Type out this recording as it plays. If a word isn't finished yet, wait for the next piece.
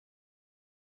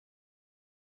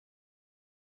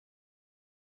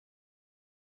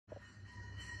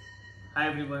Hi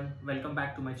everyone, welcome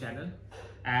back to my channel.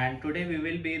 And today we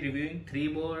will be reviewing three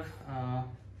more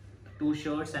two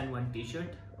shirts and one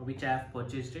t-shirt which I have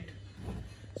purchased it.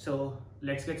 So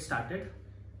let's get started.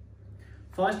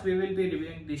 First we will be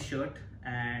reviewing this shirt,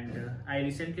 and I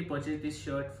recently purchased this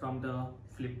shirt from the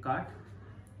Flipkart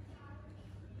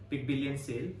Big Billion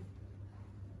Sale.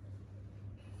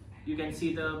 You can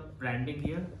see the branding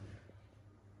here.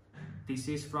 This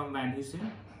is from Van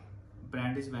Heusen,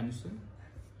 brand is Van Heusen.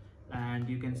 And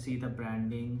you can see the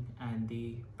branding and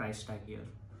the price tag here.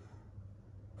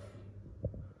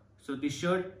 So the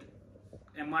shirt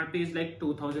MRP is like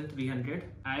 2300.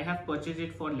 I have purchased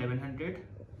it for 1100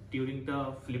 during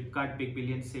the Flipkart Big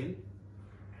Billion Sale.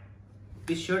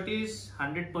 This shirt is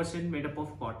 100% made up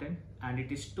of cotton and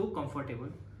it is too comfortable.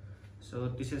 So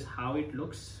this is how it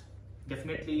looks.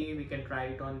 Definitely we can try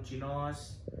it on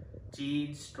chinos,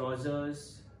 jeans,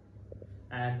 trousers,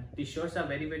 and these shirts are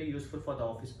very useful for the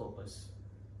office purpose.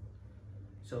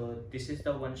 So this is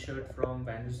the one shirt from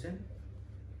Van Heusen.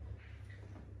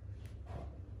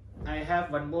 I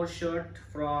have one more shirt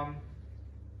from,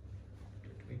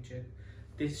 let me check.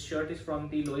 This shirt is from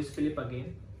the Louis Philippe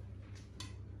again,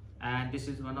 and this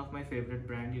is one of my favorite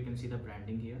brand. You can see the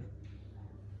branding here.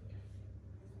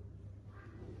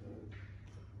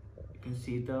 You can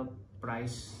see the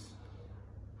price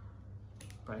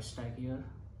tag here,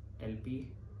 LP.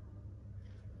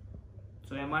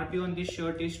 So MRP on this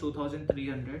shirt is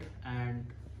 2300 and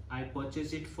I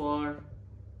purchased it for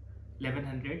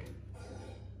 1100.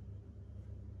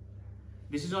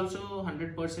 This is also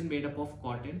 100% made up of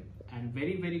cotton and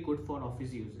very good for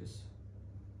office uses.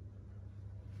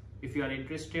 If you are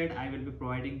interested, I will be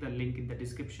providing the link in the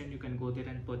description. You can go there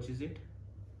and purchase it.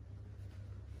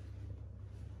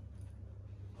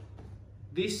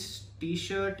 This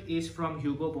t-shirt is from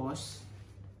Hugo Boss.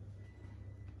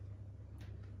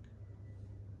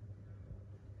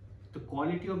 The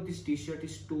quality of this t-shirt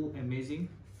is too amazing.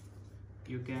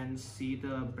 You can see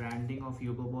the branding of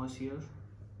Hugo Boss here,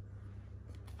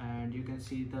 and you can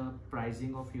see the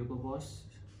pricing of Hugo Boss.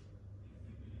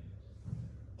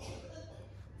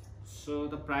 So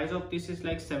the price of this is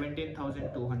like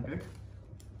 17,200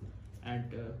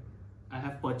 and I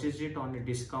have purchased it on a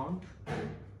discount.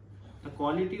 The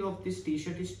quality of this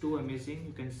t-shirt is too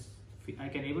amazing. I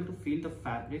can able to feel the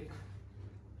fabric,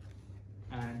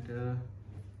 and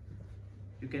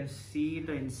you can see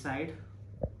the inside.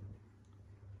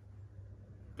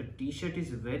 The t-shirt is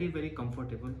very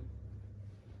comfortable.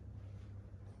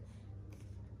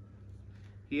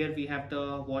 Here we have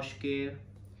the wash care,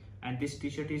 and this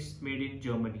t-shirt is made in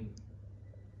Germany.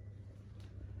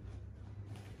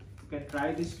 You can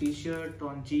try this t-shirt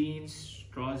on jeans,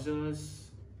 trousers.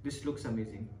 This looks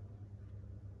amazing.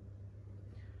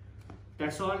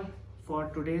 That's all for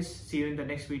today's. See you in the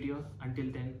next video.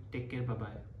 Until then, take care. Bye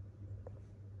bye.